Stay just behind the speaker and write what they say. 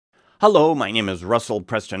Hello, my name is Russell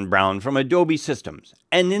Preston Brown from Adobe Systems,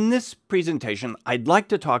 and in this presentation I'd like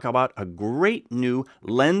to talk about a great new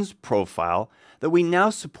lens profile that we now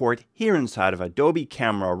support here inside of Adobe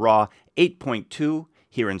Camera Raw 8.2,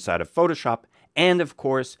 here inside of Photoshop, and of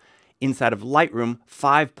course inside of Lightroom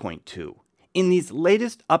 5.2. In these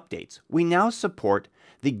latest updates, we now support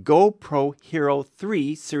the GoPro Hero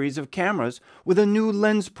 3 series of cameras with a new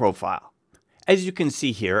lens profile. As you can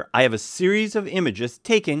see here, I have a series of images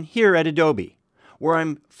taken here at Adobe, where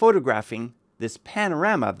I'm photographing this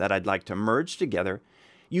panorama that I'd like to merge together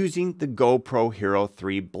using the GoPro Hero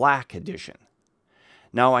 3 Black Edition.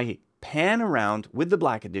 Now I pan around with the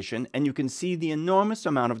Black Edition and you can see the enormous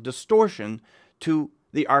amount of distortion to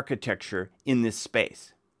the architecture in this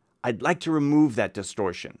space. I'd like to remove that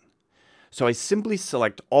distortion. So I simply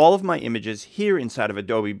select all of my images here inside of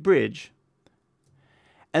Adobe Bridge,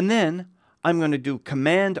 and then I'm going to do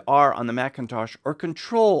Command R on the Macintosh or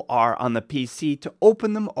Control R on the PC to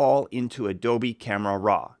open them all into Adobe Camera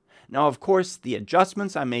Raw. Now, of course, the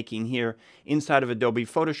adjustments I'm making here inside of Adobe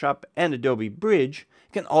Photoshop and Adobe Bridge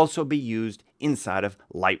can also be used inside of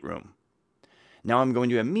Lightroom. Now I'm going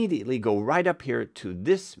to immediately go right up here to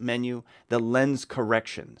this menu, the Lens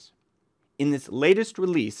Corrections. In this latest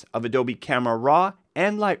release of Adobe Camera Raw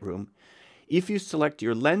and Lightroom, if you select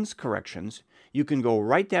your lens corrections, you can go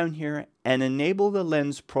right down here and enable the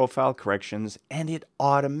lens profile corrections, and it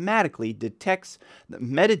automatically detects the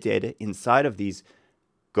metadata inside of these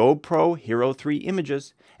GoPro Hero 3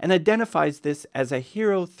 images and identifies this as a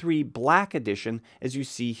Hero 3 Black Edition, as you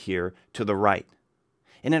see here to the right.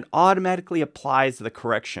 And it automatically applies the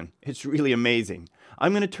correction. It's really amazing.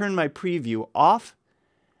 I'm going to turn my preview off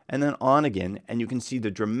and then on again, and you can see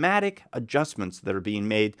the dramatic adjustments that are being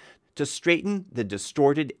made to straighten the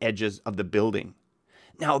distorted edges of the building.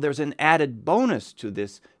 Now there's an added bonus to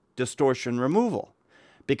this distortion removal,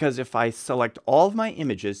 because if I select all of my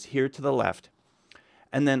images here to the left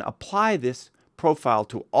and then apply this profile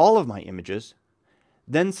to all of my images,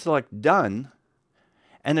 then select Done,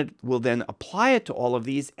 and it will then apply it to all of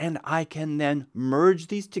these, and I can then merge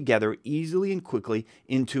these together easily and quickly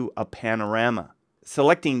into a panorama.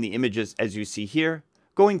 Selecting the images as you see here,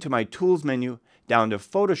 going to my Tools menu, down to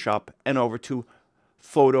Photoshop, and over to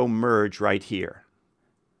Photo Merge right here.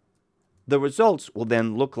 The results will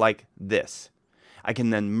then look like this. I can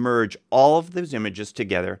then merge all of those images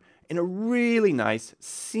together in a really nice,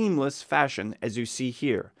 seamless fashion, as you see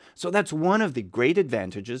here. So that's one of the great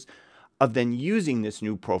advantages of then using this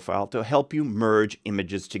new profile to help you merge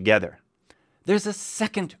images together. There's a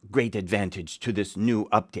second great advantage to this new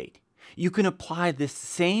update. You can apply this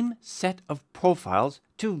same set of profiles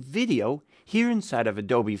to video here inside of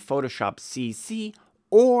Adobe Photoshop CC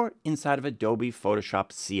or inside of Adobe Photoshop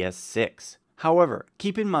CS6. However,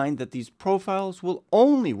 keep in mind that these profiles will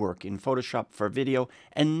only work in Photoshop for video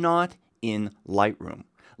and not in Lightroom.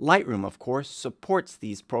 Lightroom, of course, supports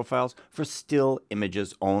these profiles for still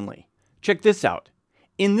images only. Check this out.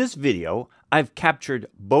 In this video, I've captured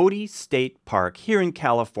Bodie State Park here in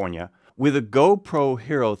California with a GoPro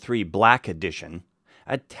Hero 3 Black Edition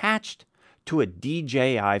attached to a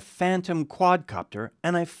DJI Phantom quadcopter,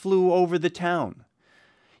 and I flew over the town.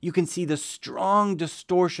 You can see the strong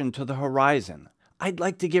distortion to the horizon. I'd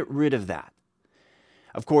like to get rid of that.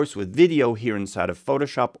 Of course, with video here inside of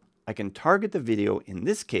Photoshop, I can target the video, in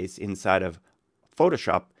this case inside of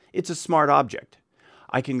Photoshop. It's a smart object.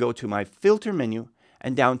 I can go to my Filter menu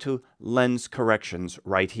and down to Lens Corrections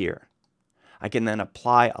right here. I can then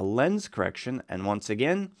apply a lens correction, and once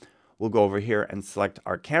again, we'll go over here and select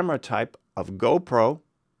our camera type of GoPro,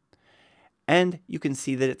 and you can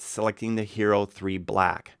see that it's selecting the Hero 3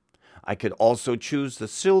 Black. I could also choose the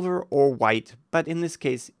silver or white, but in this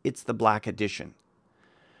case, it's the Black Edition.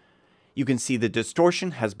 You can see the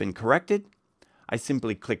distortion has been corrected. I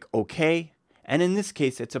simply click OK, and in this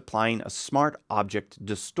case, it's applying a smart object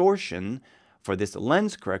distortion for this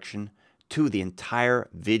lens correction to the entire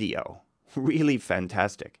video. Really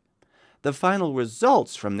fantastic. The final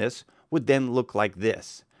results from this would then look like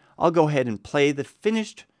this. I'll go ahead and play the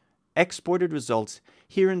finished exported results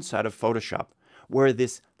here inside of Photoshop, where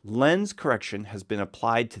this lens correction has been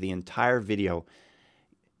applied to the entire video,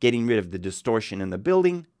 getting rid of the distortion in the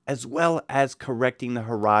building as well as correcting the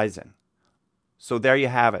horizon. So there you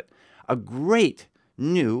have it. A great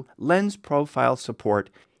new lens profile support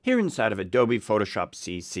here inside of Adobe Photoshop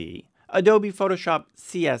CC, Adobe Photoshop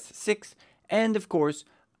CS6, and of course,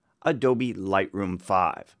 Adobe Lightroom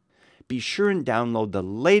 5. Be sure and download the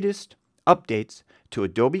latest updates to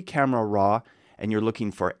Adobe Camera Raw, and you're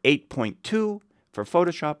looking for 8.2 for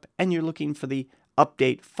Photoshop, and you're looking for the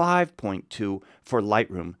update 5.2 for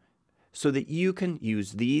Lightroom so that you can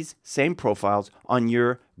use these same profiles on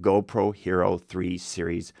your GoPro Hero 3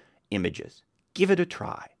 series images. Give it a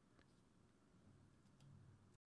try.